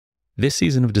This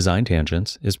season of Design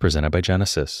Tangents is presented by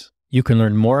Genesis. You can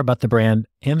learn more about the brand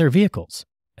and their vehicles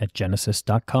at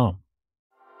genesis.com.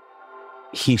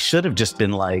 He should have just been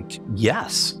like,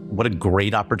 yes, what a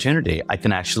great opportunity. I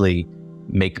can actually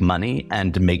make money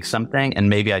and make something. And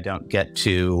maybe I don't get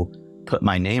to put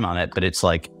my name on it, but it's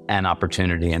like an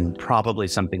opportunity, and probably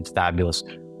something fabulous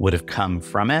would have come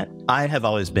from it. I have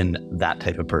always been that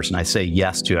type of person. I say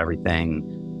yes to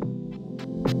everything.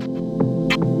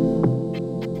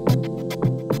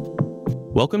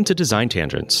 Welcome to Design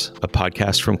Tangents, a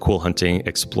podcast from Cool Hunting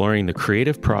exploring the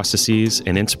creative processes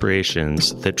and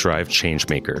inspirations that drive change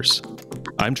makers.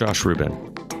 I'm Josh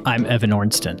Rubin. I'm Evan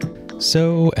Ornston.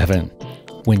 So, Evan,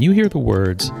 when you hear the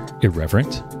words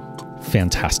irreverent,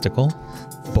 fantastical,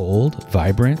 bold,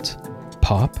 vibrant,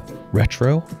 pop,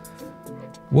 retro,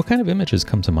 what kind of images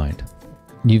come to mind?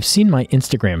 You've seen my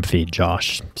Instagram feed,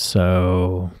 Josh,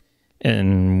 so...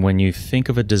 And when you think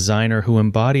of a designer who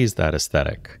embodies that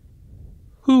aesthetic,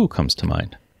 who comes to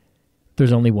mind?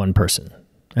 There's only one person,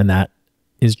 and that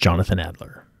is Jonathan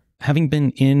Adler. Having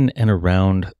been in and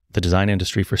around the design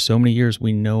industry for so many years,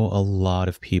 we know a lot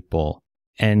of people.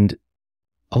 And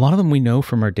a lot of them we know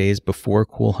from our days before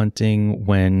Cool Hunting,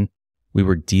 when we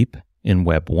were deep in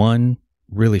Web 1,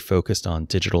 really focused on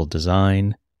digital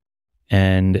design.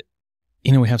 And,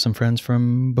 we have some friends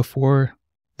from before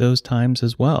those times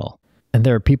as well. And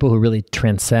there are people who really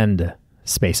transcend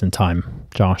space and time,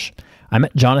 Josh. I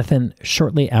met Jonathan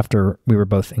shortly after we were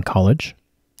both in college.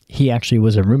 He actually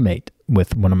was a roommate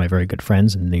with one of my very good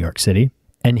friends in New York City.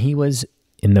 And he was,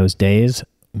 in those days,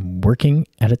 working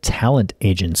at a talent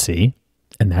agency.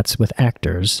 And that's with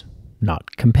actors,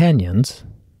 not companions.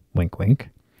 Wink, wink.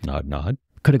 Nod, nod.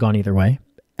 Could have gone either way.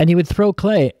 And he would throw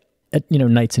clay at,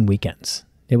 nights and weekends.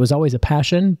 It was always a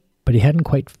passion, but he hadn't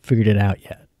quite figured it out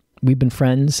yet. We've been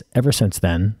friends ever since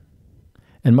then.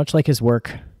 And much like his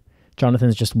work,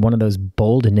 Jonathan's just one of those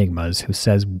bold enigmas who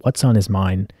says what's on his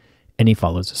mind, and he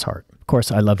follows his heart. Of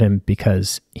course, I love him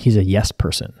because he's a yes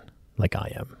person, like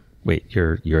I am. Wait,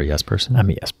 you're a yes person? I'm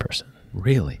a yes person.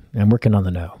 Really? I'm working on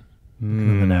the no.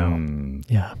 On the no.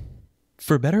 Yeah.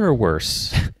 For better or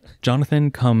worse, Jonathan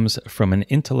comes from an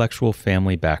intellectual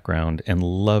family background and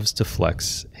loves to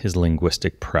flex his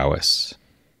linguistic prowess.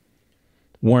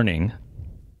 Warning,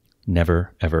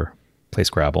 never, ever play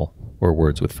Scrabble or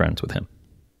Words with Friends with him.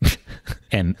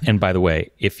 And by the way,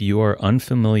 if you are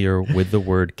unfamiliar with the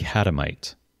word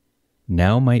catamite,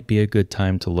 now might be a good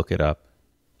time to look it up.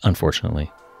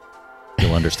 Unfortunately,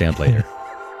 you'll understand later.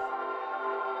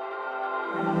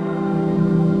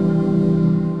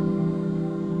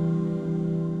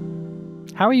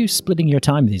 How are you splitting your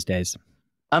time these days?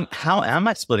 How am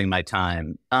I splitting my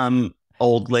time?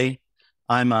 Oldly.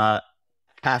 I'm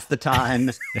half the time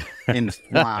in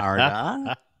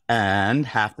Florida and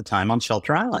half the time on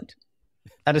Shelter Island.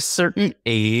 At a certain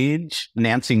age,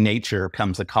 Nancy Nature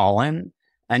comes a calling,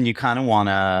 and you kind of want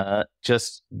to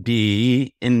just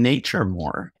be in nature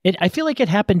more. I feel like it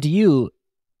happened to you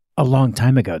a long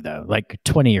time ago, though, like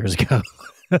 20 years ago.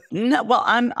 No, well,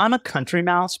 I'm a country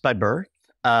mouse by birth.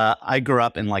 I grew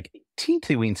up in like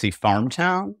teensy-weensy farm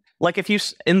town. Like if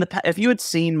you had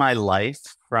seen my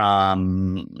life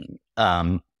from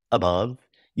above,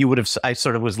 you would have. I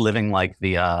sort of was living like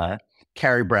the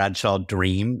Carrie Bradshaw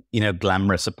dream,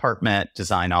 glamorous apartment,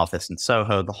 design office in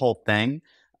Soho, the whole thing.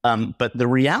 But the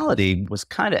reality was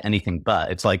kind of anything but.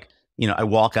 It's like, I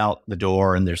walk out the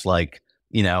door and there's like,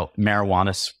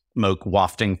 marijuana smoke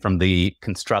wafting from the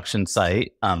construction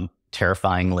site,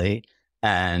 terrifyingly,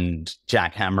 and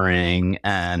jackhammering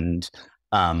and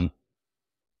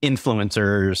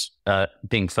influencers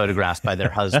being photographed by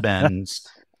their husbands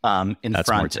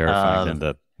That's more terrifying than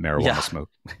the marijuana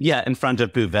smoke. Yeah, in front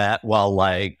of Buvette while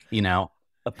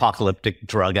apocalyptic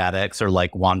drug addicts are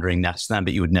like wandering next to them,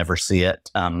 but you would never see it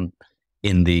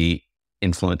in the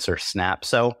influencer snap.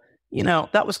 So,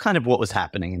 that was kind of what was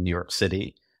happening in New York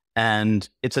City. And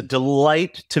it's a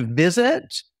delight to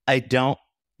visit. I don't,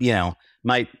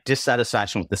 my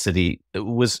dissatisfaction with the city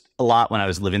was a lot when I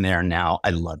was living there. And now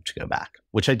I love to go back,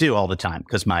 which I do all the time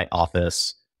because my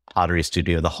office, pottery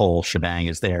studio, the whole shebang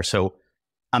is there. So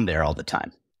I'm there all the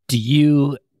time. Do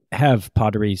you have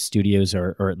pottery studios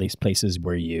or at least places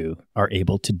where you are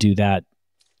able to do that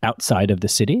outside of the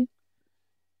city?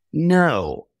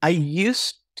 No, I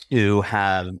used to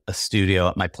have a studio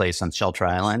at my place on Shelter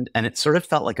Island, and it sort of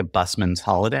felt like a busman's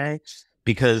holiday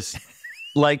because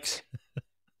I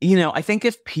think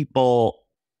if people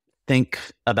think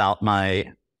about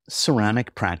my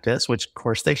ceramic practice, which of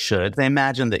course they should, they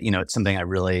imagine that, it's something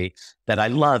that I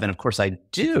love. And of course I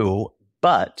do,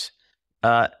 but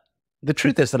the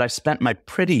truth is that I've spent my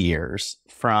pretty years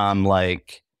from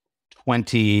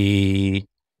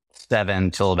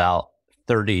 27 till about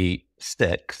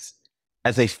 36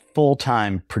 as a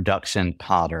full-time production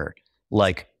potter,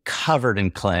 like covered in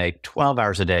clay, 12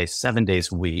 hours a day, 7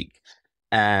 days a week.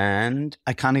 And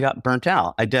I kind of got burnt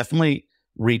out. I definitely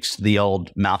reached the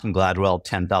old Malcolm Gladwell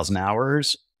 10,000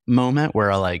 hours moment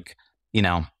where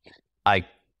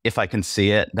if I can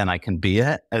see it, then I can be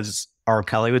it, as R.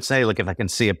 Kelly would say. Like, if I can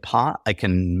see a pot, I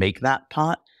can make that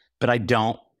pot. But I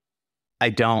don't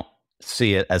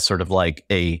see it as sort of like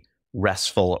a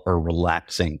restful or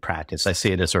relaxing practice. I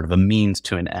see it as sort of a means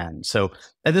to an end. So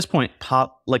at this point,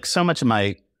 like so much of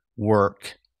my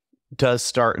work does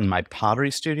start in my pottery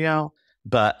studio,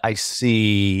 but I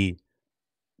see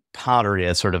pottery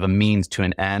as sort of a means to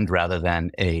an end rather than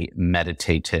a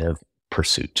meditative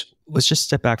pursuit. Let's just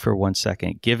step back for 1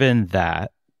 second. Given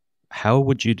that, how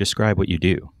would you describe what you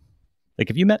do? Like,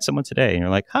 if you met someone today and you're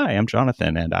like, "Hi, I'm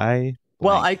Jonathan, and I..."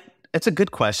 Well, it's a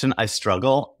good question. I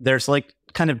struggle. There's like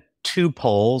kind of two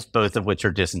poles, both of which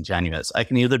are disingenuous. I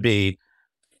can either be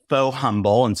faux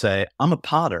humble and say, "I'm a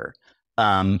potter,"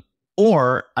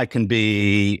 or I can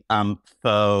be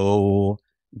faux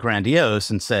grandiose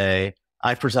and say,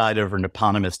 "I preside over an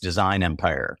eponymous design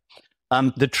empire."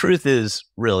 The truth is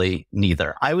really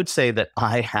neither. I would say that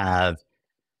I have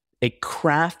a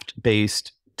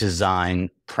craft-based design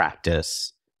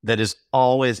practice that is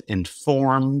always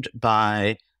informed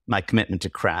by my commitment to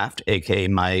craft, aka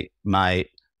my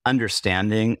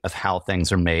understanding of how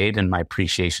things are made and my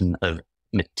appreciation of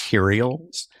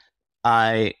materials.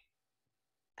 I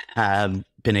have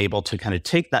been able to kind of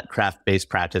take that craft-based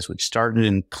practice, which started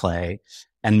in clay,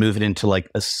 and move it into like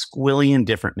a squillion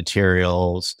different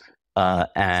materials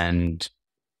and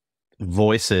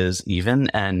voices even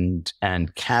and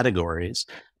categories.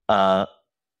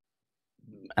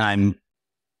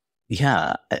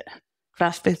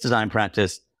 Craft-based design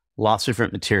practice, lots of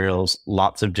different materials,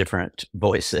 lots of different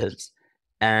voices.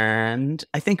 And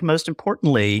I think most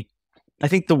importantly, I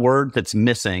think the word that's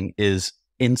missing is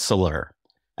insular.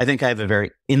 I think I have a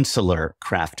very insular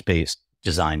craft-based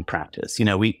design practice.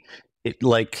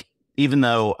 Even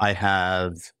though I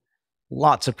have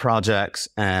lots of projects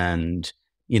and,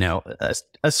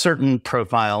 a certain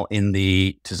profile in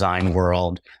the design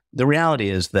world, the reality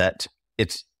is that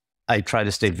I try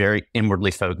to stay very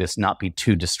inwardly focused, not be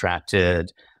too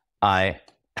distracted. I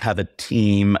have a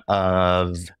team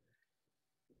of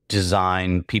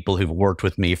design people who've worked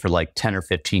with me for like 10 or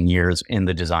 15 years in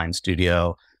the design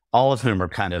studio, all of whom are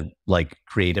kind of like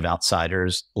creative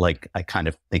outsiders, like I kind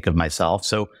of think of myself.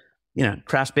 So,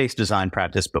 craft-based design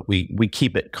practice, but we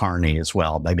keep it carny as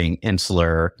well by being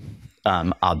insular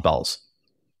oddballs.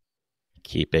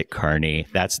 Keep it carny.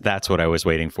 That's what I was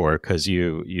waiting for, because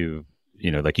you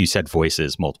like you said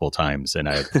voices multiple times, and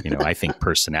I think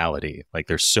personality. Like,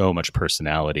 there's so much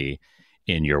personality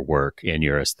in your work, in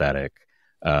your aesthetic,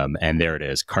 and there it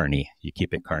is, carny. You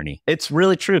keep it carny. It's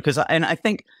really true, because I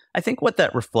think what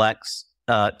that reflects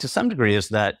to some degree is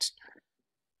that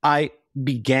I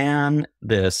began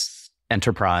this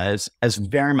enterprise as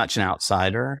very much an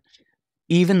outsider,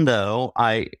 even though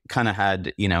I kind of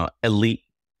had an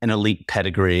elite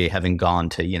pedigree, having gone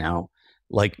to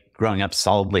like growing up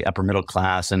solidly upper middle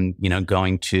class and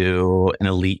going to an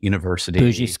elite university,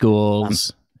 bougie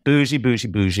schools,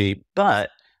 bougie, but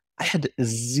I had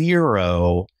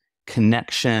zero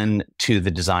connection to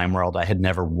the design world. I had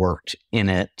never worked in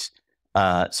it.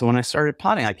 So when I started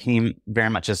potting, I came very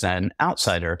much as an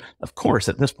outsider. Of course,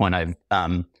 at this point, I've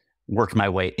worked my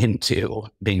way into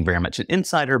being very much an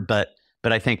insider, but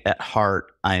I think at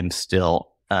heart, I am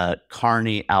still a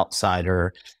carny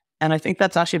outsider. And I think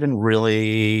that's actually been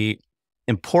really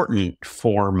important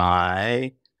for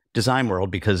my design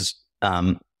world, because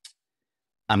I'm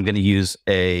going to use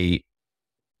an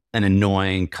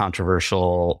annoying,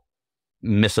 controversial,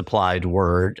 misapplied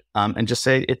word and just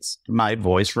say my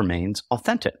voice remains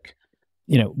authentic.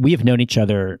 We have known each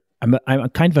other. I'm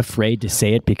kind of afraid to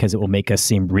say it because it will make us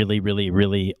seem really, really,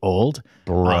 really old,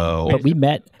 bro. But we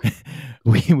met.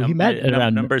 we met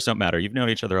around. Numbers don't matter. You've known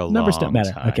each other a long time. Numbers don't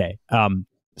matter. Okay.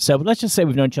 So let's just say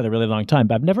we've known each other a really long time.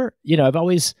 But I've never, I've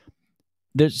always.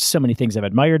 There's so many things I've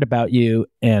admired about you,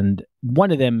 and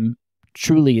one of them,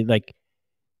 truly, like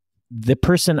the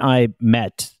person I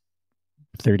met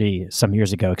 30 some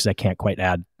years ago, because I can't quite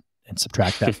add and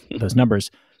subtract those numbers.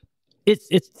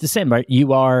 It's the same, right?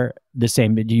 You are the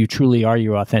same. You truly are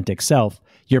your authentic self.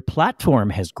 Your platform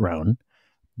has grown,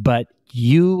 but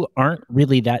you aren't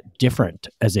really that different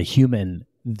as a human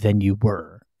than you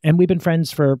were. And we've been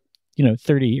friends for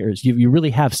 30 years. You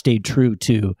really have stayed true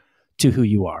to who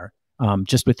you are,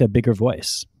 just with a bigger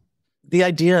voice. the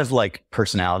idea of like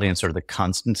personality and sort of the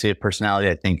constancy of personality,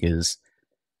 I think, is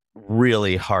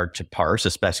really hard to parse,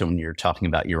 especially when you're talking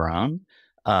about your own.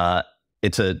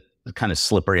 It's a kind of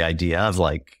slippery idea of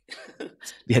like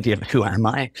the idea of who am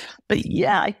I? But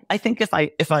yeah, I think if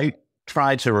I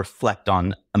try to reflect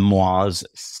on moi's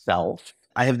self,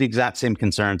 I have the exact same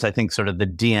concerns. I think sort of the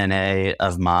DNA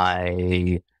of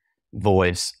my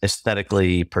voice,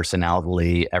 aesthetically,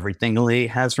 personality, everythingly,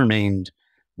 has remained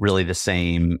really the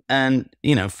same. And,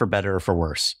 for better or for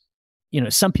worse.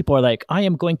 Some people are like, I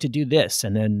am going to do this.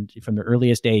 And then from the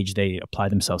earliest age, they apply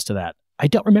themselves to that. I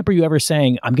don't remember you ever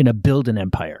saying, I'm going to build an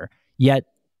empire. Yet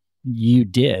you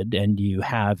did, and you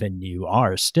have, and you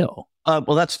are still.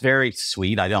 Well, that's very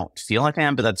sweet. I don't feel like I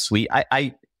am, but that's sweet.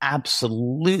 I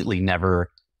absolutely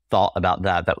never thought about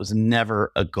that. That was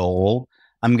never a goal.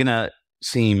 I'm going to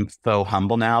seem faux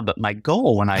humble now, but my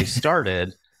goal when I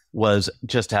started was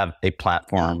just to have a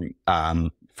platform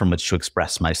from which to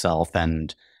express myself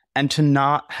and to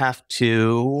not have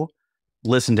to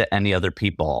listen to any other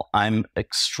people. I'm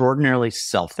extraordinarily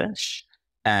selfish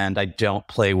and I don't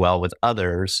play well with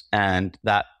others. And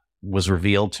that was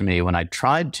revealed to me when I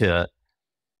tried to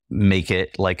make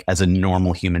it like as a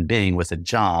normal human being with a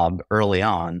job early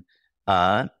on.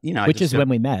 Which is when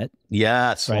we met.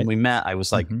 Yes, right? When we met, I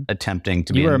was like attempting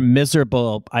to be. You were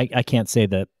miserable. I can't say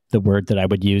the word that I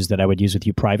would use with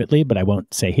you privately, but I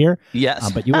won't say here.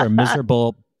 Yes. But you were a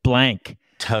miserable blank.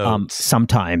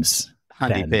 Sometimes.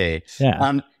 Honey P.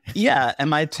 Yeah. Yeah. And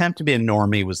my attempt to be a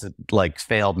normie was like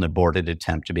failed and aborted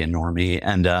attempt to be a normie.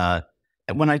 And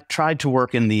when I tried to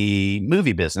work in the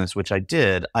movie business, which I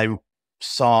did, I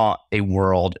saw a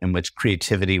world in which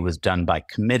creativity was done by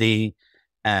committee.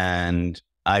 And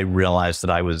I realized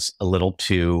that I was a little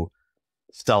too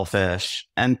selfish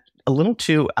and a little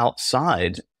too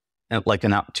outside, like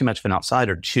too much of an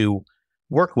outsider to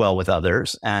work well with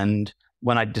others. And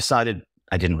when I decided,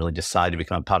 I didn't really decide to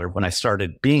become a potter. When I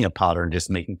started being a potter and just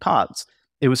making pots,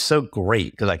 it was so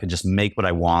great because I could just make what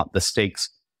I want. The stakes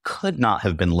could not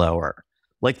have been lower.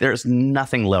 Like there's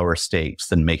nothing lower stakes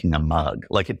than making a mug.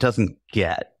 Like it doesn't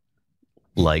get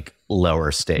like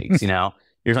lower stakes,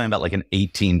 You're talking about like an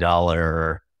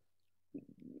 $18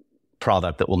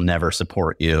 product that will never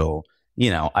support you.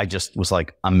 I just was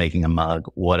like, I'm making a mug,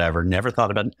 whatever. Never thought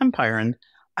about an empire. And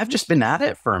I've just been at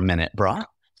it for a minute, brah.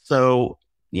 So,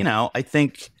 I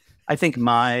think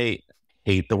my,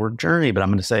 hate the word journey, but I'm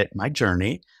going to say it, my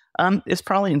journey is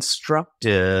probably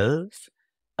instructive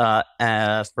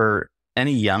for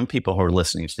any young people who are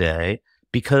listening today,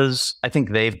 because I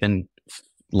think they've been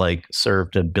like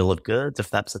served a bill of goods, if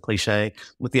that's the cliche,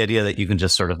 with the idea that you can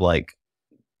just sort of like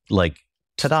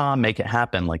ta-da, make it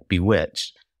happen, like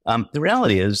Bewitched. The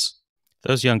reality is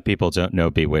those young people don't know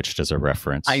Bewitched as a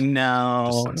reference. I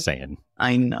know. Just saying.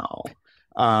 I know.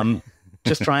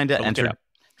 Just trying to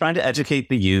educate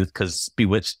the youth, because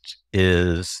Bewitched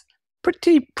is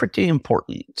pretty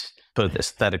important, both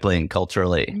aesthetically and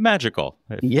culturally. Magical.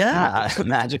 Yeah,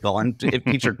 magical. And it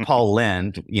featured Paul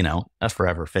Lynde, a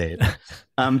forever fade.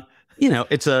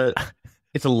 It's a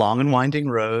long and winding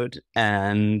road.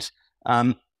 And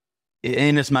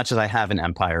in as much as I have an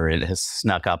empire, it has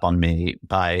snuck up on me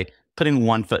by putting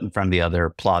one foot in front of the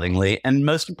other ploddingly. And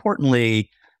most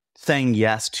importantly, saying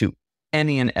yes to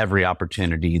any and every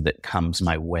opportunity that comes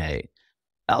my way.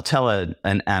 I'll tell an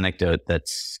anecdote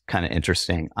that's kind of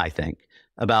interesting, I think.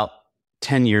 About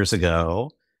 10 years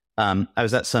ago, I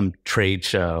was at some trade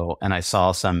show and I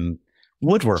saw some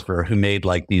woodworker who made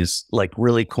like these like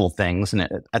really cool things. And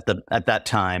at that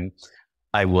time,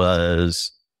 I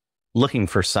was looking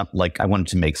for I wanted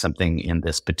to make something in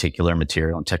this particular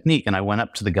material and technique. And I went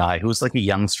up to the guy who was like a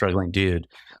young, struggling dude.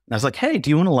 And I was like, hey, do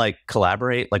you want to like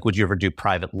collaborate? Like, would you ever do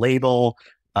private label?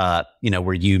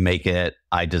 Where you make it,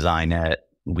 I design it,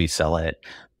 we sell it.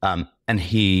 And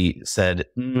he said,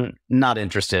 not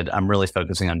interested. I'm really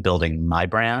focusing on building my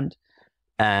brand.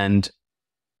 And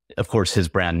of course, his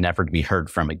brand never to be heard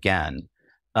from again.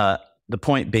 The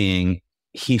point being,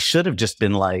 he should have just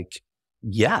been like,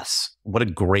 yes, what a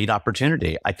great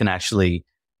opportunity. I can actually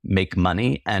make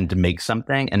money and make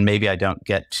something. And maybe I don't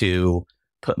get to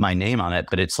put my name on it,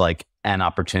 but it's like an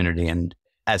opportunity. And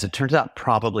as it turns out,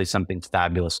 probably something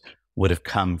fabulous would have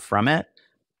come from it.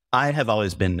 I have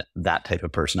always been that type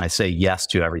of person. I say yes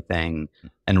to everything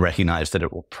and recognize that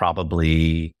it will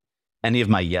probably, any of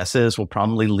my yeses will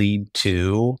probably lead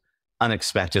to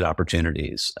unexpected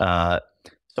opportunities. So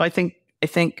I think,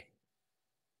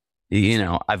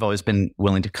 I've always been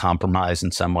willing to compromise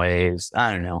in some ways.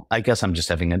 I don't know. I guess I'm just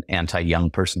having an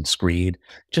anti-young person screed.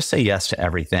 Just say yes to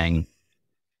everything.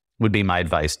 would be my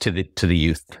advice to the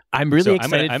youth. I'm really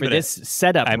excited for this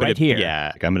setup right here.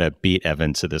 Yeah, I'm going to beat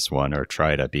Evan to this one, or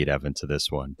try to beat Evan to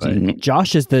this one. But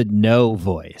Josh is the no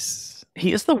voice.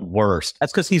 He is the worst.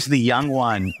 That's because he's the young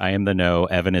one. I am the no.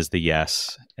 Evan is the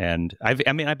yes. And I've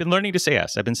been learning to say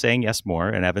yes. I've been saying yes more,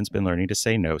 and Evan's been learning to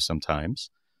say no sometimes.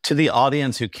 To the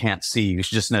audience who can't see, you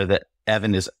should just know that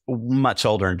Evan is much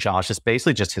older and Josh is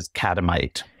basically just his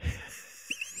catamite.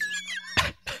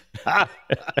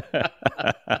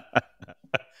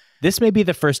 This may be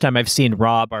the first time I've seen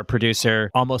Rob, our producer,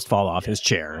 almost fall off his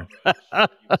chair.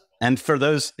 And for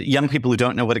those young people who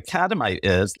don't know what a catamite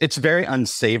is, it's very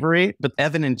unsavory, but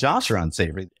Evan and Josh are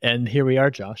unsavory. And here we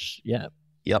are, Josh. Yeah.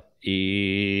 Yep.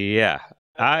 Yeah.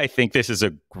 I think this is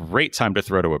a great time to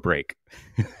throw to a break.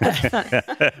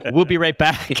 We'll be right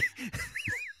back.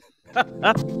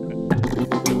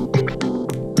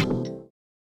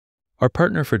 Our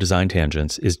partner for Design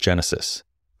Tangents is Genesis,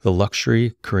 the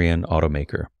luxury Korean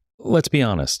automaker. Let's be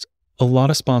honest, a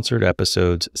lot of sponsored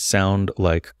episodes sound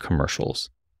like commercials,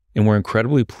 and we're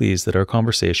incredibly pleased that our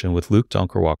conversation with Luke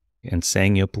Donkerwalk and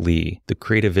Sang-Yup Lee, the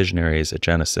creative visionaries at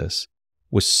Genesis,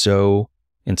 was so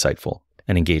insightful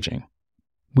and engaging.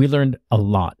 We learned a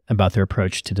lot about their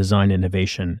approach to design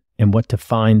innovation and what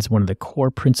defines one of the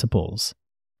core principles,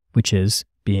 which is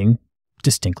being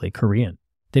distinctly Korean.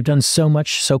 They've done so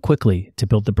much so quickly to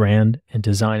build the brand and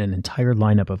design an entire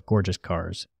lineup of gorgeous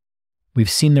cars. We've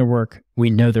seen their work, we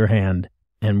know their hand,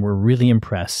 and we're really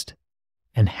impressed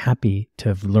and happy to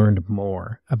have learned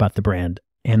more about the brand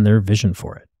and their vision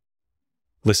for it.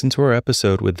 Listen to our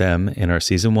episode with them in our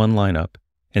Season 1 lineup,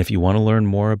 and if you want to learn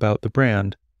more about the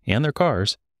brand and their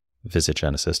cars, visit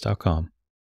genesis.com.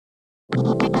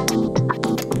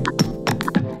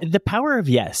 The power of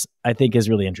yes, I think, is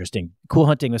really interesting. Cool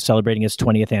Hunting was celebrating its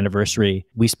 20th anniversary.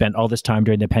 We spent all this time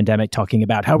during the pandemic talking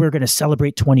about how we're going to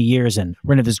celebrate 20 years and we're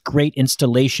going to have this great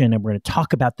installation and we're going to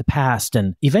talk about the past.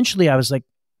 And eventually I was like,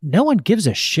 no one gives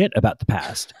a shit about the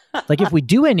past. Like if we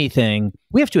do anything,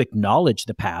 we have to acknowledge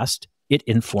the past. It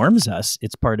informs us.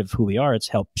 It's part of who we are. It's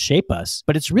helped shape us.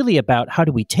 But it's really about how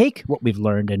do we take what we've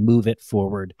learned and move it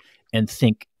forward and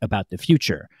think about the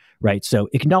future, right? So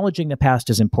acknowledging the past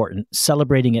is important.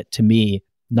 Celebrating it, to me,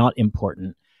 not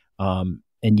important. And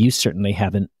you certainly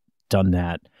haven't done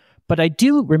that. But I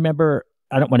do remember,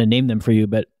 I don't want to name them for you,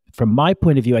 but from my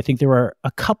point of view, I think there are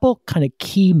a couple kind of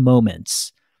key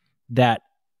moments that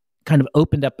kind of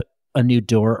opened up a new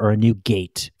door or a new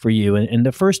gate for you. And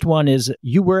the first one is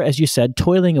you were, as you said,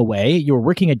 toiling away. You were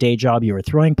working a day job. You were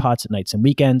throwing pots at nights and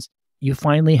weekends. You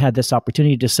finally had this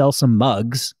opportunity to sell some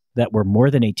mugs that were more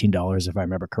than $18, if I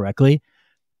remember correctly,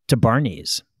 to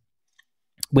Barney's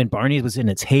when Barney's was in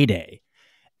its heyday.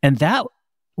 And that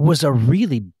was a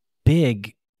really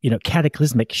big,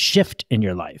 cataclysmic shift in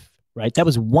your life, right? That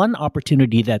was one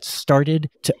opportunity that started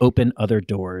to open other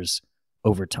doors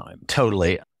over time.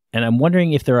 Totally. And I'm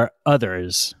wondering if there are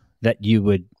others that you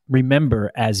would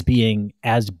remember as being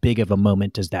as big of a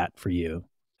moment as that for you.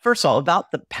 First of all,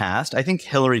 about the past, I think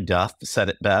Hilary Duff said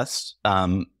it best.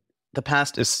 The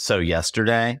past is so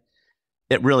yesterday.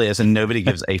 It really is, and nobody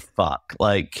gives a fuck.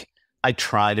 Like, I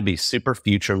try to be super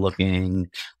future looking.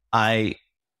 I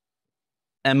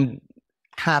am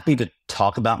happy to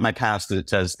talk about my past because it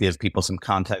does give people some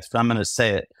context, but I'm going to say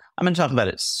it. I'm going to talk about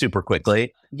it super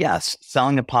quickly. Yes,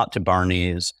 selling a pot to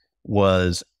Barney's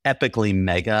was epically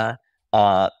mega,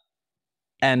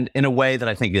 and in a way that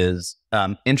I think is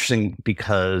interesting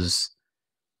because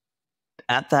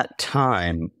at that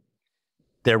time,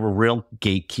 there were real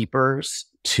gatekeepers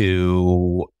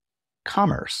to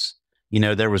commerce.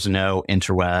 There was no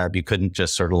interweb. You couldn't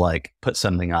just sort of like put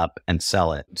something up and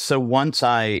sell it. So once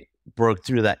I broke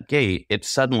through that gate,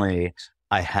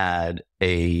 I had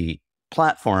a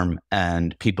platform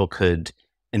and people could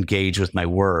engage with my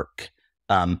work.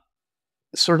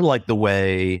 Sort of like the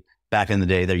way back in the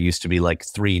day, there used to be like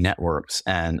 3 networks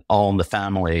and All in the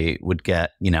Family would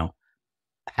get,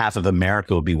 half of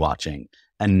America would be watching.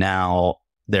 And now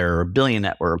there are a billion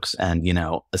networks and,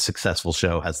 a successful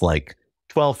show has like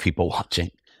 12 people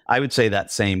watching. I would say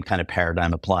that same kind of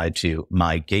paradigm applied to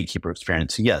my gatekeeper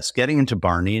experience. Yes, getting into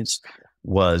Barney's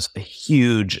was a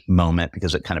huge moment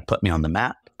because it kind of put me on the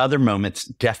map. Other moments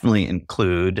definitely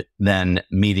include then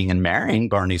meeting and marrying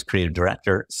Barney's creative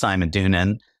director, Simon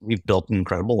Doonan. We've built an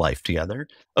incredible life together.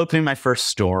 Opening my first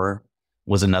store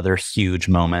was another huge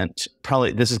moment.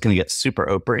 Probably this is going to get super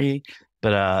Oprah-y,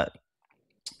 but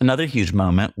another huge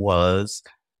moment was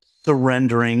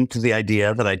surrendering to the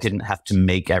idea that I didn't have to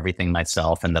make everything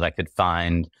myself and that I could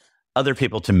find other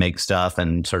people to make stuff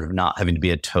and sort of not having to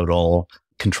be a total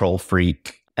control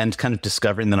freak and kind of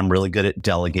discovering that I'm really good at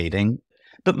delegating.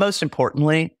 But most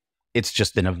importantly, it's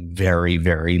just been a very,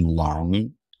 very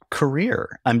long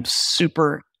career. I'm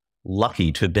super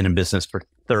lucky to have been in business for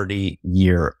 30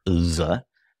 years.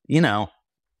 You know,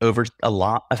 over a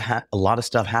lot of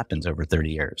stuff happens over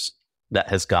 30 years that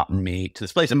has gotten me to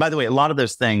this place. And by the way, a lot of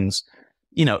those things,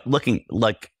 you know, looking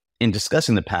like in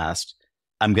discussing the past,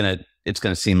 it's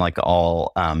gonna seem like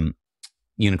all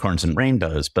unicorns and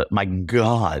rainbows, but my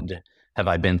God, have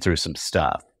I been through some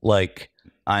stuff. Like,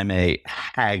 I'm a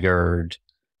haggard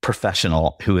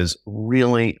professional who has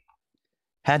really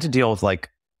had to deal with like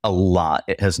a lot.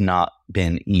 It has not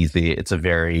been easy. It's a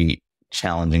very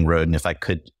challenging road. And if I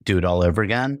could do it all over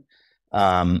again,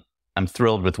 I'm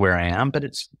thrilled with where I am, but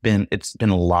it's been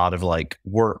a lot of like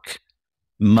work.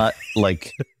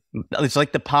 Like, it's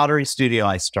like the pottery studio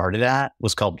I started at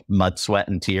was called Mud, Sweat,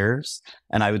 and Tears.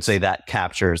 And I would say that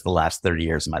captures the last 30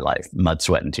 years of my life, mud,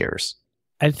 sweat, and tears.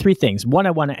 I have three things. One,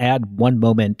 I want to add one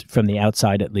moment from the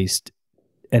outside, at least,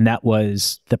 and that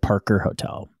was the Parker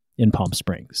Hotel in Palm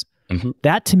Springs. Mm-hmm.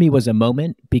 That to me was a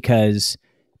moment because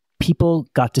people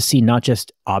got to see not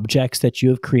just objects that you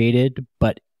have created,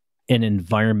 but an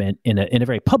environment in a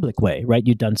very public way, right?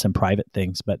 You've done some private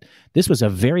things, but this was a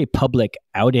very public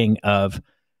outing of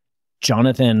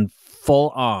Jonathan full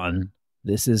on.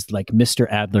 This is like Mr.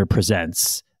 Adler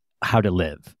presents How to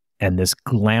Live, and this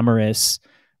glamorous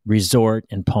resort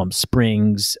in Palm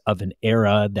Springs of an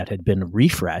era that had been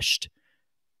refreshed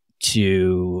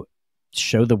to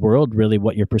show the world really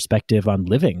what your perspective on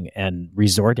living and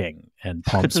resorting and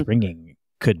Palm Springing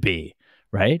could be,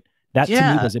 right? That to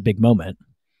me was a big moment.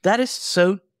 That is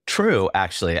so true,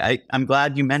 actually. I'm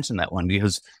glad you mentioned that one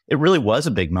because it really was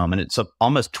a big moment. It's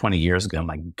almost 20 years ago.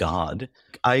 My God.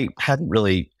 I hadn't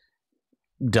really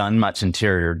done much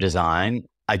interior design.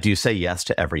 I do say yes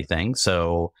to everything.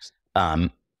 So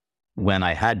when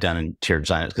I had done interior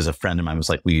design, because a friend of mine was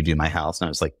like, will you do my house? And I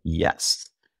was like, yes.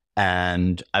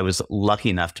 And I was lucky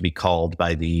enough to be called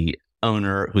by the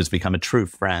owner, who's become a true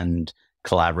friend,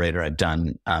 collaborator. I've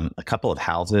done a couple of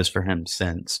houses for him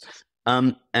since.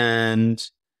 And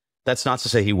that's not to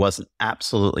say he wasn't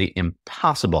absolutely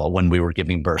impossible when we were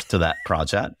giving birth to that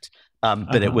project.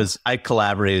 But I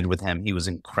collaborated with him. He was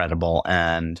incredible.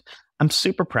 And I'm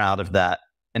super proud of that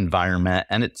environment.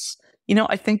 And it's,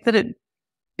 I think that it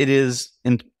is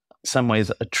in some ways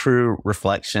a true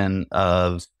reflection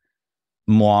of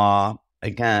moi,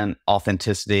 again,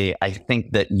 authenticity. I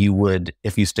think that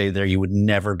if you stayed there, you would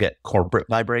never get corporate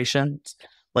vibrations.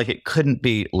 Like, it couldn't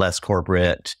be less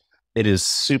corporate. It is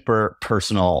super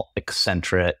personal,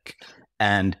 eccentric.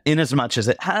 And in as much as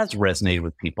it has resonated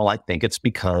with people, I think it's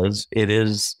because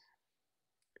it's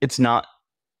not,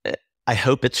 I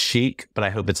hope it's chic, but I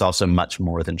hope it's also much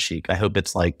more than chic. I hope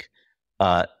it's like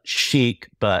chic,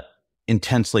 but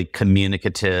intensely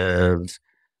communicative,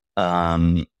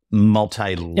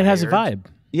 multi-layered. It has a vibe.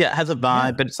 Yeah, it has a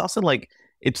vibe, but it's also like,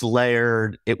 it's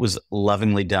layered. It was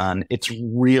lovingly done. It's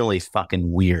really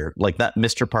fucking weird. Like, that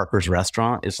Mr. Parker's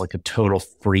restaurant is like a total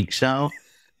freak show.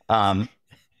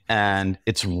 And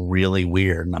it's really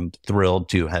weird. And I'm thrilled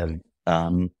to have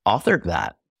authored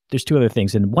that. There's two other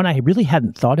things. And one I really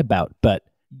hadn't thought about, but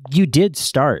you did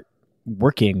start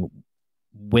working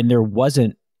when there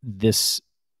wasn't this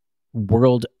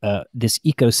world, this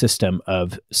ecosystem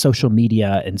of social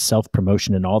media and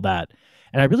self-promotion and all that.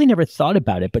 And I really never thought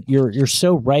about it, but you're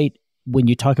so right when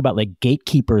you talk about like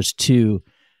gatekeepers to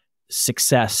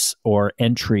success or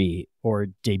entry or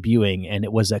debuting. And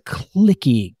it was a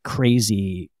cliquey,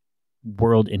 crazy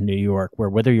world in New York where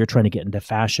whether you're trying to get into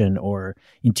fashion or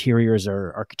interiors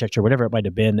or architecture, whatever it might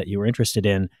have been that you were interested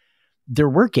in, there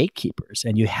were gatekeepers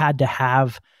and you had to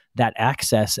have that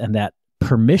access and that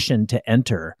permission to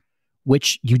enter,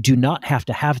 which you do not have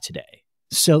to have today.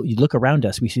 So you look around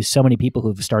us, we see so many people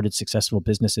who've started successful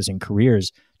businesses and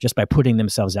careers just by putting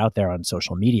themselves out there on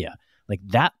social media. Like,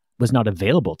 that was not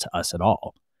available to us at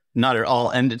all. Not at all.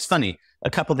 And it's funny, a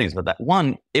couple of things about that.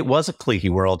 One, it was a cliquey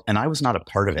world and I was not a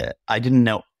part of it. I didn't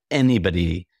know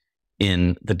anybody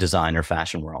in the design or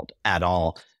fashion world at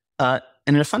all. And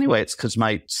in a funny way, it's because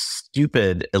my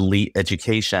stupid elite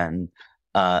education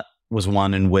was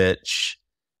one in which,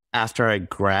 after I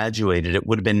graduated, it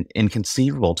would have been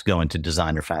inconceivable to go into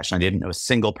design or fashion. I didn't know a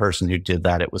single person who did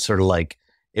that. It was sort of like,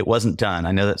 it wasn't done.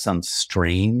 I know that sounds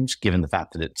strange, given the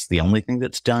fact that it's the only thing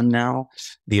that's done now,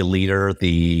 the eliter,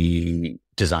 the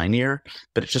designer,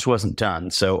 but it just wasn't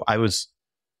done. So I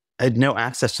had no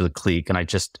access to the clique and I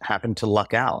just happened to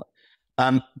luck out.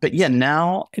 But yeah,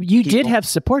 now you did have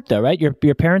support though, right? Your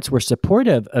parents were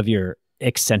supportive of your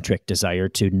eccentric desire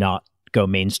to not go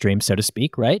mainstream, so to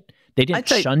speak, right? They didn't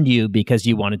shun you because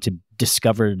you wanted to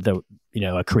discover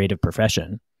a creative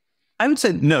profession. I would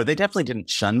say no, they definitely didn't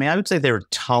shun me. I would say they were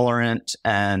tolerant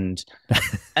and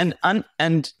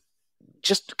and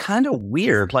just kind of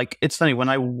weird. Like, it's funny, when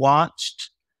I watched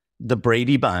the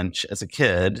Brady Bunch as a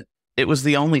kid, it was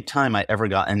the only time I ever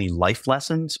got any life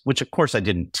lessons, which of course I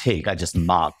didn't take. I just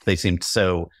mocked. They seemed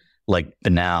so like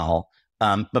banal.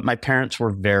 But my parents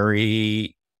were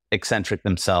very eccentric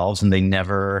themselves, and they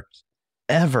never,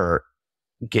 ever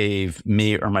gave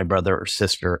me or my brother or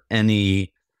sister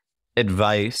any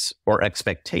advice or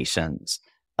expectations.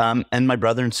 And my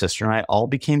brother and sister and I all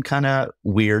became kind of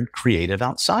weird, creative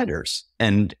outsiders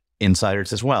and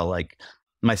insiders as well. Like,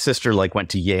 my sister went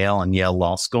to Yale and Yale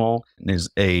Law School and is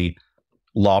a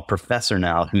law professor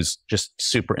now who's just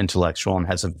super intellectual and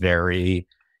has a very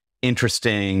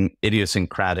interesting,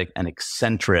 idiosyncratic, and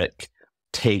eccentric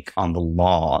take on the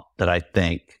law that I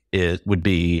think would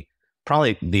be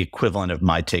probably the equivalent of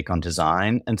my take on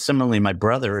design. And similarly, my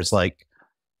brother is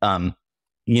kind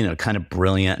of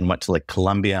brilliant and went to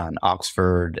Columbia and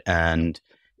Oxford and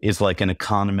is an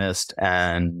economist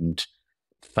and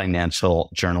financial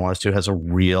journalist who has a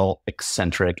real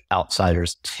eccentric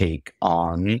outsider's take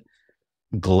on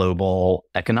global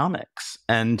economics.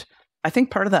 And I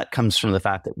think part of that comes from the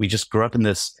fact that we just grew up in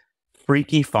this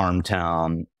freaky farm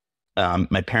town.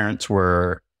 My parents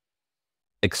were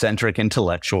eccentric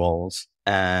intellectuals,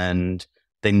 and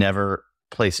they never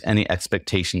placed any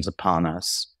expectations upon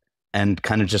us and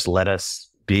kind of just let us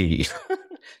be.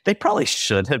 They probably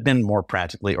should have been more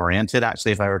practically oriented.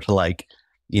 Actually, if I were to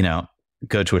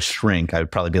go to a shrink, I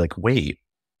would probably be like, wait,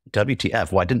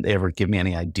 WTF, why didn't they ever give me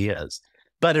any ideas?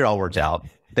 But it all worked out.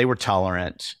 They were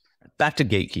tolerant. Back to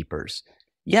gatekeepers.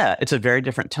 Yeah, it's a very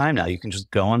different time now. You can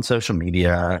just go on social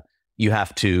media. You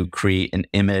have to create an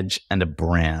image and a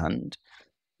brand.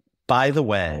 By the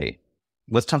way,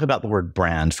 let's talk about the word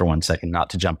brand for 1 second, not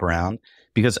to jump around,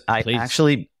 because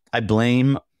I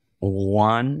blame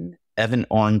one Evan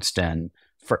Ornstein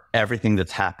for everything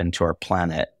that's happened to our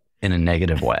planet in a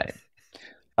negative way.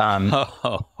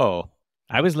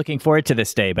 I was looking forward to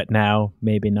this day, but now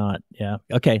maybe not. Yeah.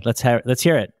 Okay, let's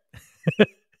hear it.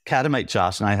 Catamite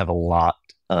Josh and I have a lot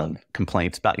of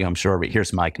complaints about you, I'm sure, but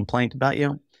here's my complaint about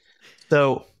you.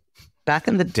 So back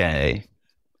in the day,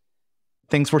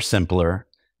 things were simpler.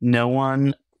 No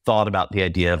one thought about the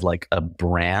idea of a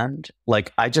brand.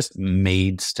 I just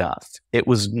made stuff. It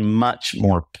was much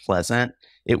more pleasant.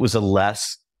 It was a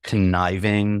less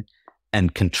conniving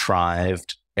and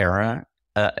contrived era.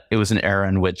 It was an era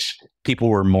in which people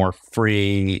were more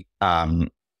free.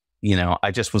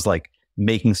 I just was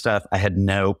making stuff. I had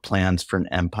no plans for an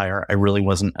empire. I really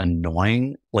wasn't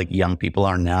annoying like young people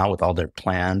are now with all their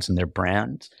plans and their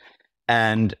brands.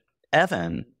 And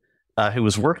Evan, who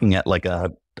was working at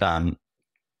a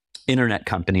internet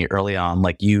company early on,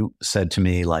 you said to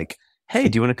me, hey,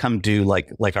 do you want to come do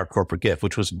our corporate gift,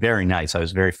 which was very nice. I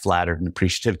was very flattered and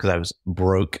appreciative because I was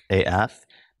broke AF.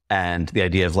 And the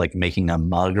idea of making a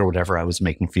mug or whatever I was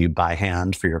making for you by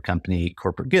hand for your company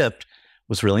corporate gift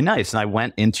was really nice. And I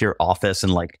went into your office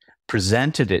and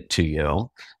presented it to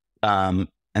you. And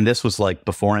this was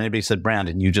before anybody said brand.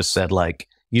 And you just said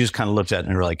you just kind of looked at it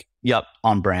and were like, yep,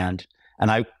 on brand.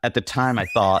 And at the time I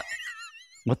thought,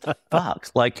 what the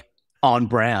fuck? On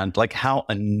brand, how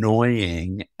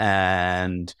annoying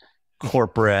and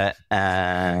corporate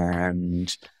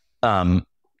and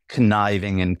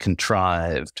conniving and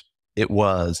contrived it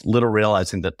was. Little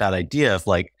realizing that idea of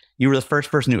you were the first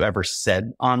person who ever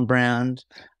said on brand,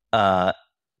 and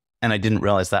I didn't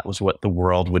realize that was what the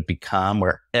world would become,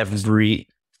 where every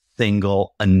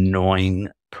single annoying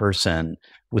person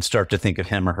would start to think of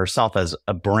him or herself as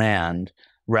a brand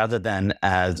rather than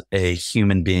as a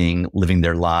human being living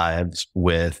their lives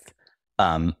with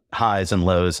highs and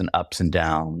lows and ups and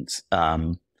downs.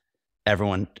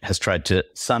 Everyone has tried to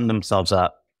sum themselves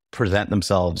up, present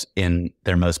themselves in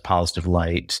their most positive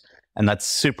light. And that's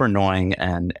super annoying.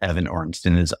 And Evan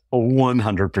Ornstein is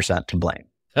 100% to blame.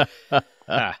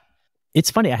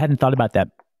 It's funny. I hadn't thought about that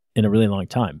in a really long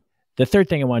time. The third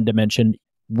thing I wanted to mention,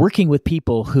 working with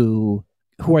people who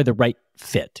are the right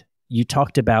fit. You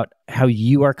talked about how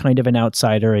you are kind of an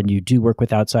outsider and you do work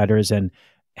with outsiders, and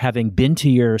having been to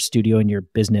your studio and your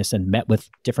business and met with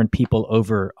different people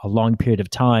over a long period of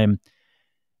time,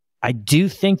 I do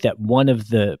think that one of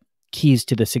the keys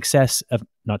to the success of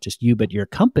not just you, but your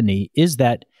company is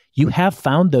that you have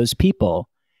found those people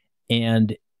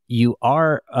and you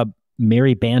are a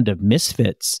merry band of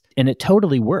misfits, and it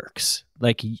totally works.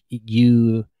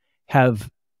 You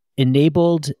have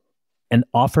enabled and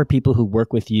offer people who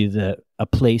work with you a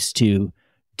place to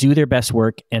do their best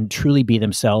work and truly be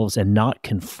themselves and not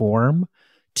conform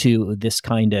to this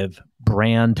kind of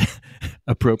brand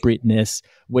appropriateness,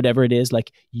 whatever it is,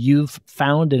 like you've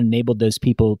found and enabled those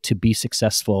people to be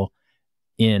successful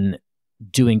in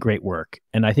doing great work.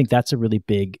 And I think that's a really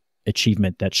big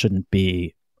achievement that shouldn't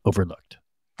be overlooked.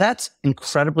 That's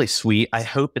incredibly sweet. I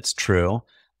hope it's true.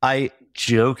 I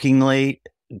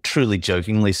truly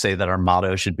jokingly say that our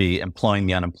motto should be employing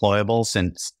the unemployable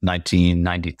since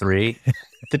 1993.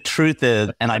 The truth is,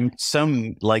 and I'm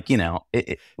so like, you know,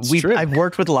 I've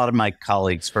worked with a lot of my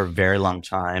colleagues for a very long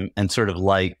time, and sort of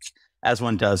like, as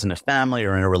one does in a family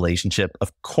or in a relationship,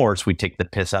 of course, we take the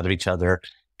piss out of each other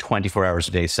 24 hours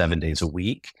a day, 7 days a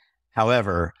week.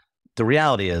 However, the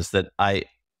reality is that a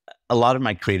lot of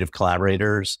my creative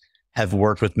collaborators have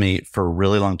worked with me for a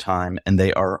really long time, and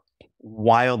they are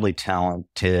wildly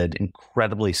talented,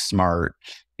 incredibly smart,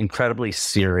 incredibly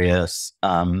serious,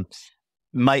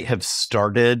 might have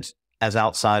started as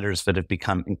outsiders, but have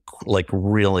become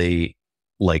really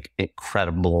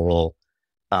incredible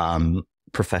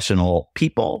professional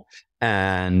people.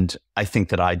 And I think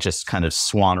that I just kind of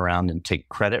swan around and take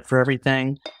credit for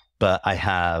everything. But I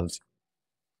have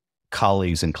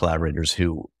colleagues and collaborators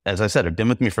who, as I said, have been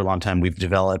with me for a long time. We've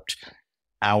developed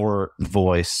our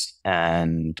voice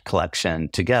and collection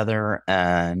together.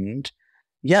 And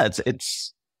yeah,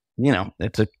 it's you know,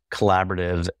 it's a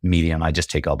collaborative medium. I just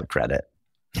take all the credit.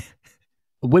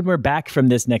 When we're back from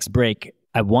this next break,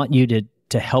 I want you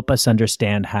to help us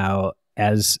understand how,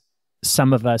 as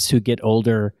some of us who get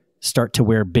older start to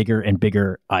wear bigger and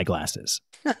bigger eyeglasses.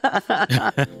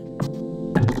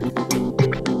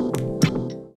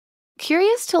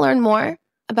 Curious to learn more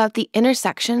about the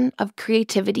intersection of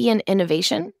creativity and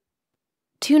innovation?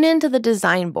 Tune in to The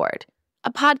Design Board,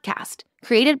 a podcast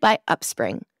created by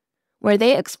Upspring, where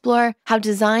they explore how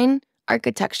design,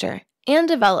 architecture, and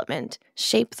development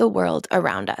shape the world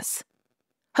around us.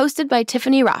 Hosted by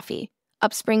Tiffany Raffi,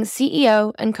 Upspring's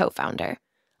CEO and co-founder,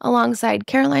 alongside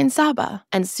Caroline Saba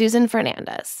and Susan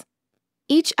Fernandez.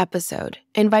 Each episode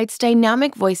invites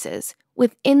dynamic voices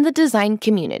within the design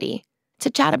community to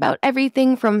chat about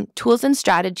everything from tools and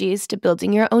strategies to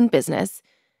building your own business,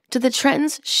 to the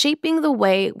trends shaping the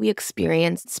way we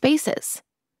experience spaces.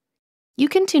 You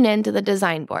can tune in to The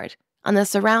Design Board on the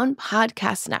Surround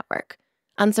Podcast Network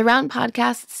on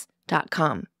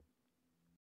surroundpodcasts.com.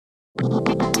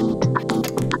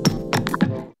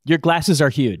 Your glasses are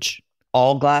huge.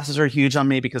 All glasses are huge on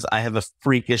me because I have a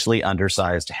freakishly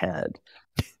undersized head.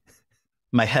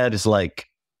 My head is like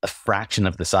a fraction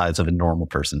of the size of a normal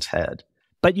person's head.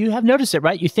 But you have noticed it,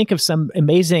 right? You think of some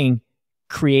amazing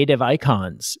creative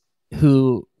icons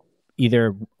who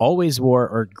either always wore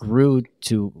or grew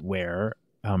to wear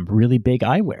really big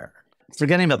eyewear.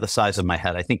 Forgetting about the size of my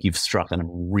head, I think you've struck on a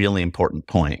really important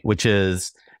point, which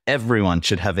is everyone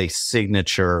should have a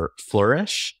signature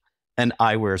flourish, and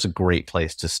eyewear is a great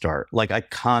place to start. Like,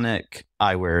 iconic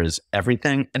eyewear is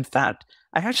everything. In fact,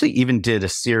 I actually even did a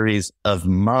series of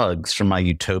mugs from my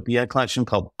Utopia collection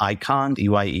called Icon,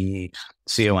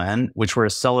 EYECON, which were a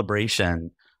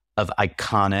celebration of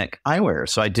iconic eyewear.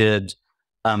 So I did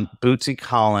Bootsy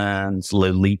Collins,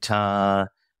 Lolita,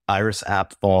 Iris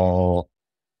Apfel,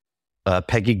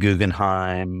 Peggy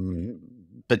Guggenheim.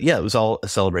 But yeah, it was all a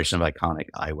celebration of iconic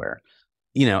eyewear.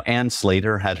 You know, Anne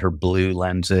Slater had her blue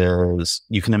lenses.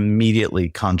 You can immediately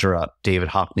conjure up David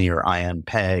Hockney or Ian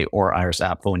Pei or Iris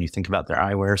Apfel when you think about their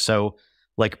eyewear. So,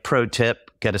 like, pro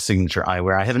tip, get a signature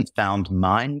eyewear. I haven't found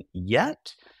mine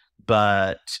yet,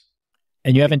 but...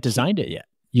 And you haven't designed it yet.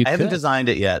 I haven't designed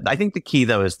it yet. I think the key,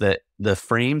 though, is that the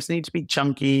frames need to be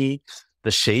chunky,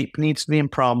 the shape needs to be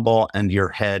improbable, and your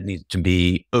head needs to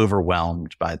be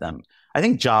overwhelmed by them. I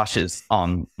think Josh is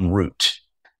en route,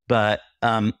 but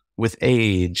with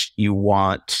age, you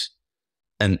want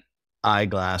an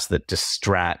eyeglass that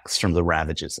distracts from the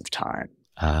ravages of time.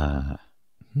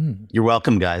 You're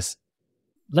welcome, guys.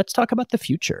 Let's talk about the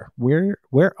future. Where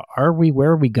are we?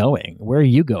 Where are we going? Where are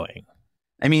you going?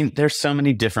 I mean, there's so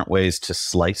many different ways to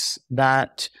slice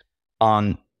that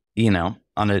on a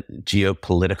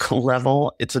geopolitical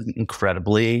level. It's an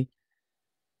incredibly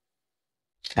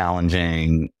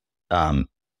challenging,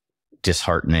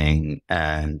 disheartening,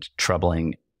 and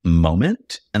troubling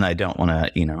moment. And I don't want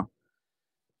to,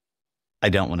 I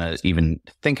don't want to even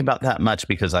think about that much,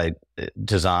 because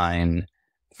design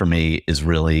for me is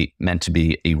really meant to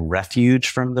be a refuge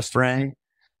from the fray.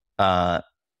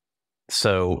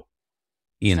 So,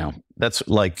 that's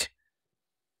like,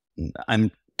 I'm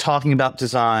talking about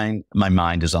design, my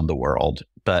mind is on the world,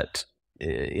 but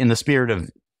in the spirit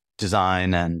of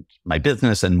design and my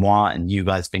business and moi and you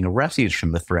guys being a refuge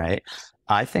from the fray,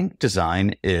 I think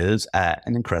design is at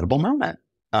an incredible moment,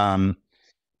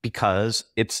 because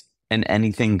it's an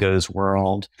anything goes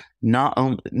world, not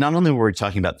only were we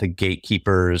talking about the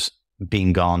gatekeepers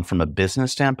being gone from a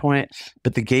business standpoint,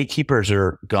 but the gatekeepers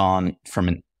are gone from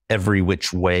an every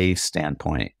which way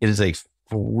standpoint. It is a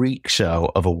freak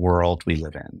show of a world we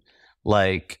live in.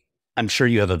 Like, I'm sure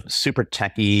you have a super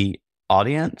techie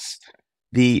audience.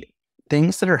 The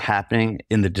things that are happening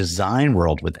in the design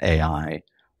world with AI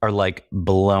are like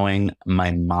blowing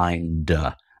my mind.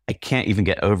 I can't even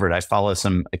get over it. I follow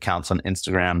some accounts on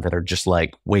Instagram that are just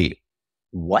like, wait,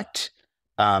 what?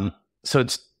 So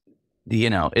it's,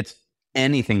 it's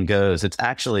anything goes. It's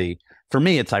actually, for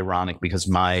me, it's ironic because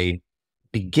my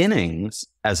beginnings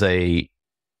as a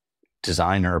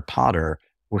designer, potter,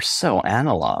 were so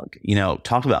analog.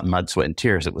 Talk about mud, sweat, and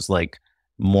tears. It was like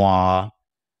moi,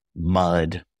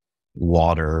 mud,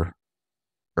 water,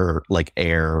 or like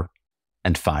air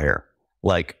and fire.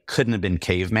 Like, couldn't have been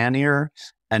cavemanier.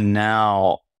 And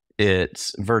now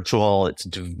it's virtual, it's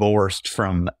divorced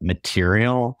from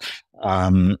material.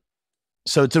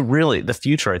 So it's the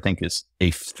future, I think, is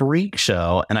a freak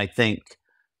show. And I think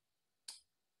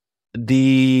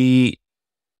the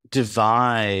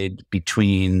divide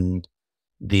between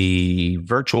the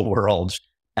virtual world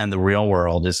and the real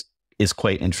world is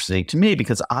quite interesting to me,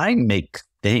 because I make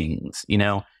things,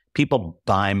 people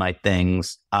buy my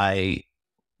things. I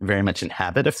very much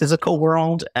inhabit a physical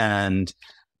world, and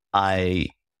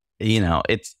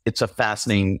it's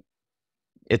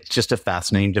just a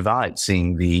fascinating divide,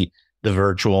 seeing the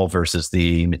virtual versus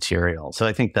the material. So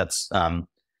I think that's,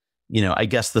 I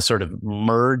guess the sort of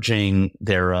merging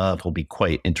thereof will be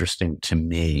quite interesting to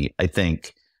me. I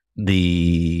think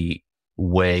the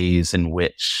ways in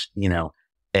which,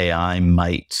 AI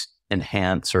might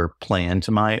enhance or play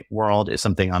into my world is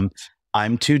something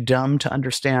I'm too dumb to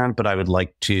understand, but I would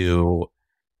like to,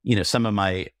 some of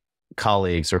my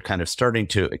colleagues are kind of starting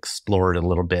to explore it a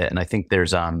little bit. And I think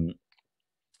there's,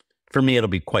 for me, it'll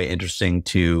be quite interesting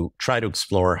to try to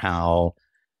explore how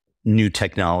new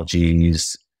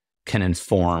technologies can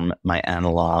inform my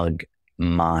analog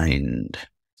mind.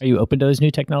 Are you open to those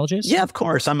new technologies? Yeah, of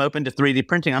course. I'm open to 3D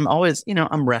printing. I'm always,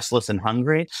 I'm restless and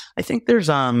hungry. I think there's,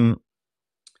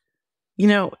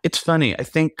 it's funny. I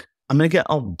think I'm going to get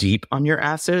all deep on your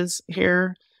asses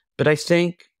here, but I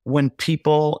think when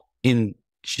people in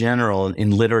general, in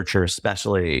literature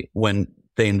especially, when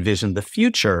they envision the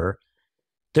future,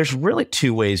 there's really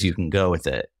two ways you can go with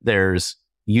it. There's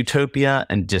utopia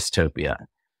and dystopia.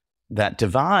 That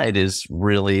divide is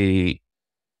really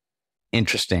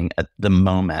interesting at the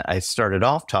moment. I started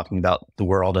off talking about the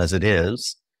world as it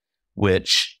is,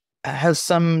 which has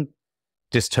some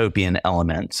dystopian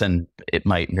elements, and it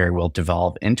might very well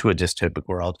devolve into a dystopic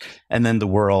world. And then the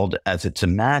world as it's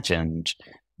imagined,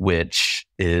 which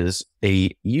is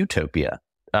a utopia.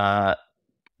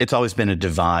 It's always been a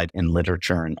divide in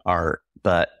literature and art,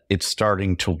 but it's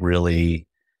starting to really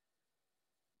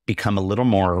become a little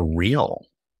more real,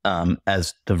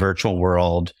 as the virtual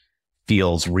world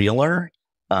feels realer,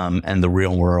 and the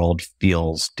real world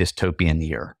feels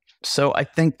dystopian-ier. So I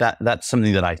think that's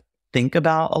something that I think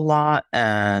about a lot,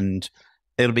 and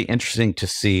it'll be interesting to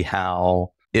see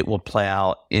how it will play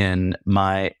out in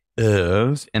my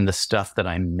oeuvre, in the stuff that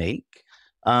I make.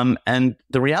 And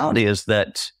the reality is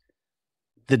that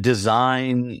the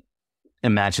design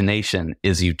imagination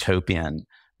is utopian,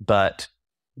 but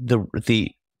the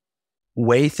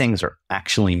way things are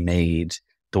actually made,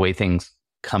 the way things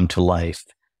come to life,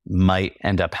 might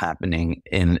end up happening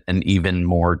in an even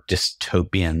more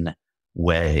dystopian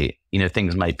way.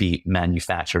 Things might be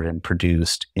manufactured and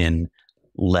produced in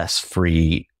less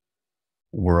free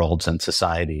worlds and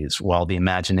societies, while the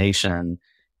imagination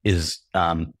is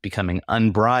becoming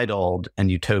unbridled and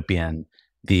utopian.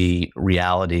 The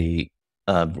reality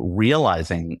of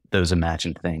realizing those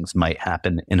imagined things might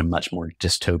happen in a much more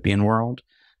dystopian world.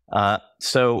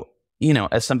 So,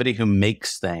 as somebody who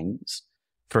makes things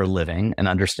for a living and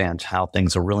understands how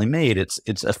things are really made,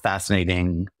 it's a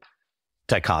fascinating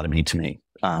dichotomy to me.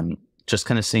 Just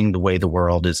kind of seeing the way the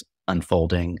world is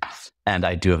unfolding, and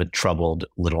I do have a troubled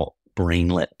little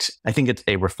brainlet. I think it's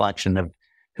a reflection of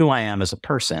who I am as a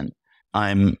person.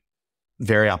 I'm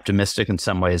very optimistic in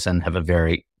some ways and have a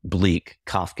very bleak,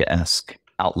 Kafkaesque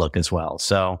outlook as well.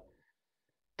 So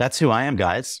that's who I am,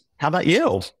 guys. How about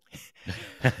you?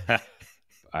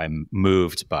 I'm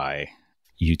moved by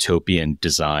utopian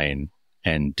design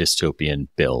and dystopian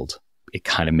build. It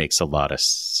kind of makes a lot of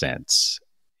sense.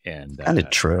 And kind of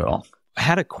true. I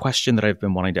had a question that I've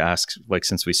been wanting to ask,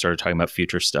 since we started talking about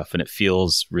future stuff, and it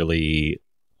feels really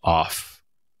off,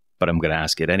 but I'm going to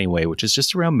ask it anyway, which is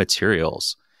just around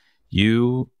materials.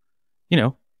 You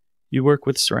work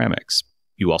with ceramics.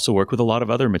 you also work with a lot of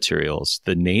other materials.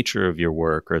 The nature of your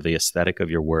work or the aesthetic of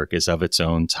your work is of its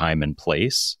own time and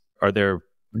place. Are there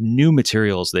new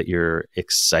materials that you're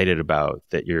excited about,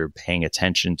 that you're paying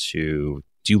attention to?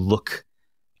 Do you look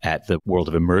at the world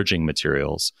of emerging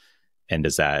materials, and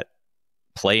does that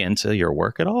play into your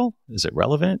work at all? Is it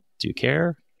relevant? Do you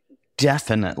care?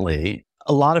 Definitely.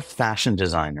 A lot of fashion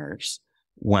designers,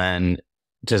 when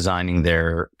designing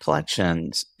their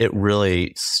collections,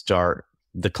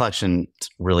 the collections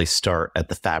really start at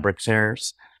the fabric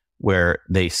fairs, where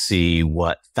they see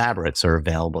what fabrics are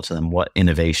available to them, what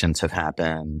innovations have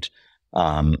happened,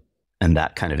 and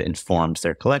that kind of informs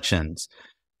their collections.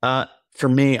 For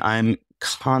me, I'm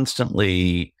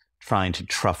constantly trying to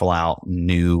truffle out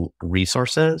new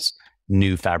resources,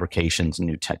 new fabrications,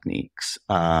 new techniques.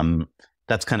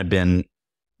 That's kind of been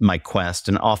my quest.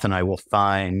 And often I will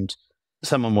find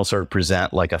someone will sort of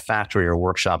present like a factory or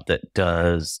workshop that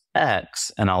does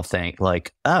X, and I'll think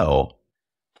like, oh,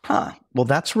 well,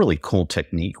 that's really cool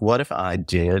technique. What if I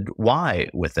did Y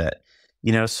with it?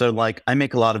 So like I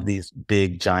make a lot of these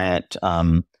big, giant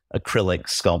acrylic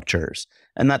sculptures.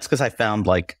 And that's because I found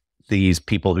like these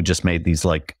people who just made these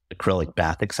like acrylic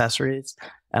bath accessories.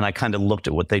 And I kind of looked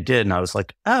at what they did and I was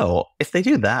like, oh, if they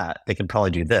do that, they can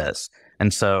probably do this.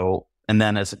 And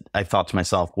then as I thought to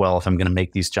myself, well, if I'm going to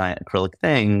make these giant acrylic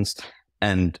things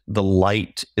and the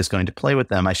light is going to play with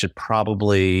them, I should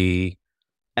probably,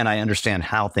 and I understand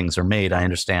how things are made. I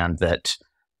understand that,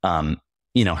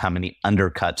 how many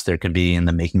undercuts there could be in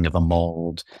the making of a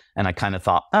mold. And I kind of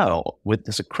thought, oh, with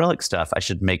this acrylic stuff, I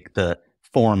should make the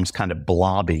forms kind of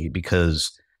blobby,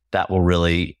 because that will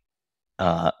really,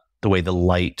 the way the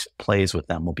light plays with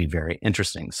them will be very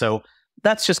interesting. So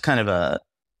that's just kind of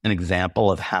an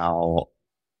example of how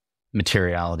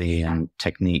materiality and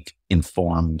technique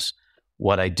informs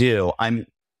what I do.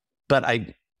 But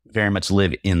I very much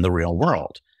live in the real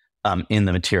world, in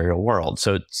the material world.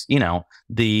 So it's,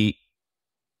 the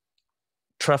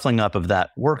truffling up of that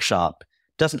workshop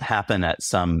doesn't happen at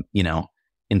some,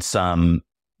 in some,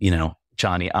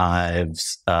 Johnny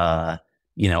Ives,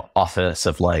 office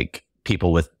of like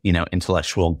people with,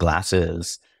 intellectual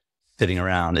glasses sitting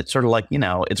around. It's sort of like,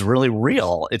 it's really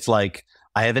real. It's like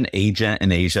I have an agent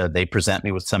in Asia. They present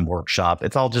me with some workshop.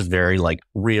 It's all just very like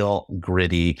real,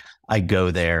 gritty. I go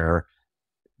there.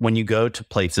 When you go to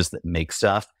places that make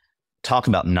stuff, talk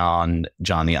about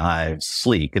non-Johnny Ives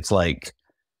sleek. It's like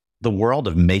the world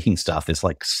of making stuff is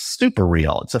like super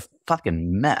real. It's a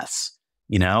fucking mess.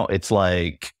 It's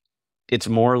like, it's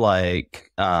more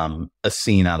like a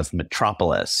scene out of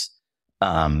Metropolis.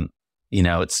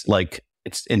 It's like,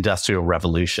 it's industrial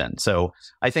revolution. So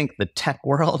I think the tech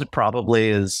world probably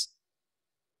is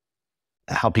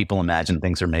how people imagine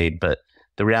things are made, but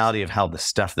the reality of how the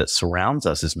stuff that surrounds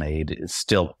us is made is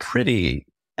still pretty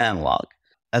analog.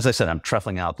 As I said, I'm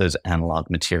truffling out those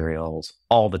analog materials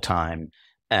all the time,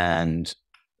 and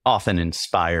often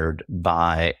inspired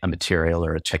by a material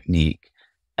or a technique,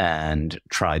 and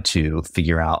try to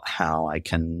figure out how I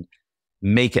can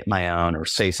make it my own or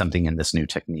say something in this new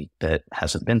technique that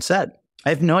hasn't been said. I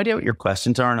have no idea what your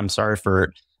questions are, and I'm sorry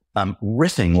for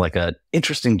riffing like an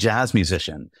interesting jazz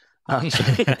musician,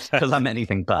 because I'm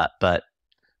anything but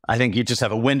I think you just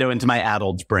have a window into my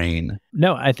adult brain.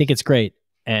 No, I think it's great,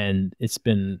 and it's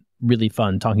been really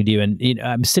fun talking to you. And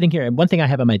I'm sitting here, and one thing I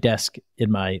have on my desk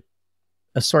in my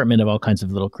assortment of all kinds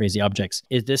of little crazy objects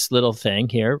is this little thing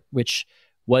here, which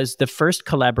was the first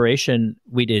collaboration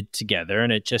we did together.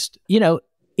 And it just,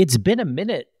 it's been a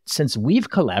minute since we've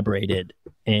collaborated,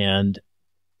 and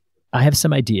I have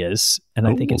some ideas, and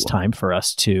I think it's time for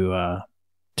us to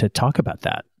talk about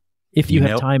that. If you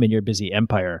have time in your busy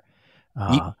empire.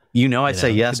 I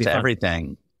say yes to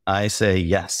everything. I say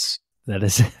yes. That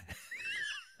is,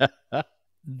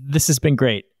 this has been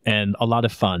great and a lot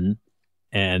of fun.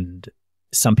 And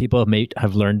some people may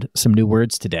have learned some new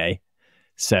words today.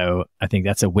 So I think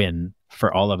that's a win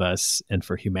for all of us and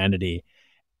for humanity.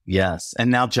 Yes.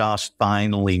 And now Josh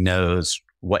finally knows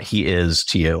what he is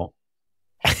to you.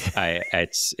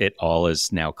 It all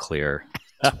is now clear.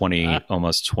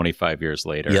 Almost 25 years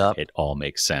later, Yep. It all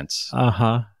makes sense.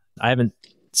 I haven't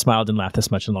smiled and laughed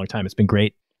this much in a long time. It's been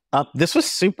great. This was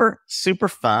super, super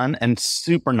fun and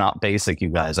super not basic, you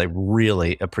guys. I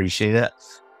really appreciate it.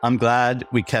 I'm glad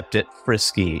we kept it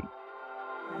frisky.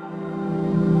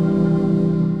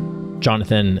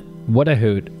 Jonathan, what a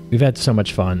hoot. We've had so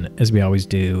much fun, as we always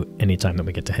do anytime that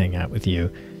we get to hang out with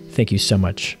you. Thank you so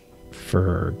much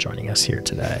for joining us here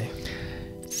today.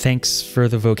 Thanks for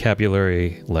the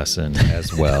vocabulary lesson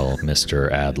as well,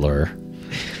 Mr. Adler.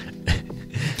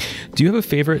 Do you have a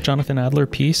favorite Jonathan Adler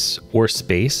piece or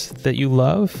space that you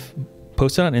love?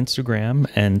 Post it on Instagram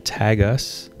and tag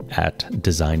us at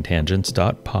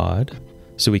designtangents.pod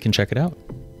so we can check it out.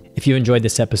 If you enjoyed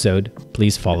this episode,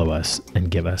 please follow us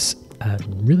and give us a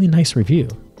really nice review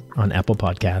on Apple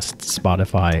Podcasts,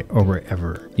 Spotify, or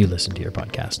wherever you listen to your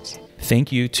podcasts.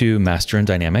 Thank you to Master and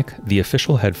Dynamic, the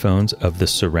official headphones of the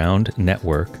Surround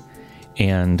Network,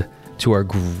 and to our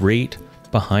great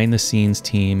behind-the-scenes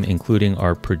team, including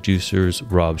our producers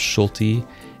Rob Schulte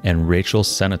and Rachel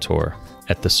Senator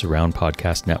at the Surround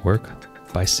Podcast Network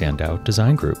by Sandow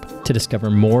Design Group. To discover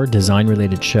more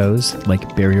design-related shows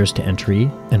like Barriers to Entry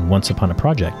and Once Upon a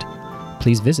Project,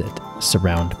 please visit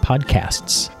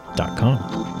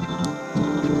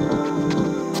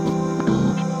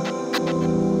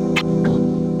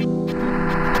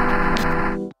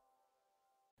surroundpodcasts.com.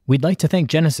 We'd like to thank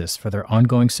Genesis for their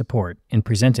ongoing support in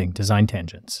presenting Design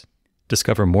Tangents.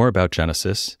 Discover more about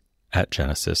Genesis at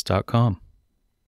genesis.com.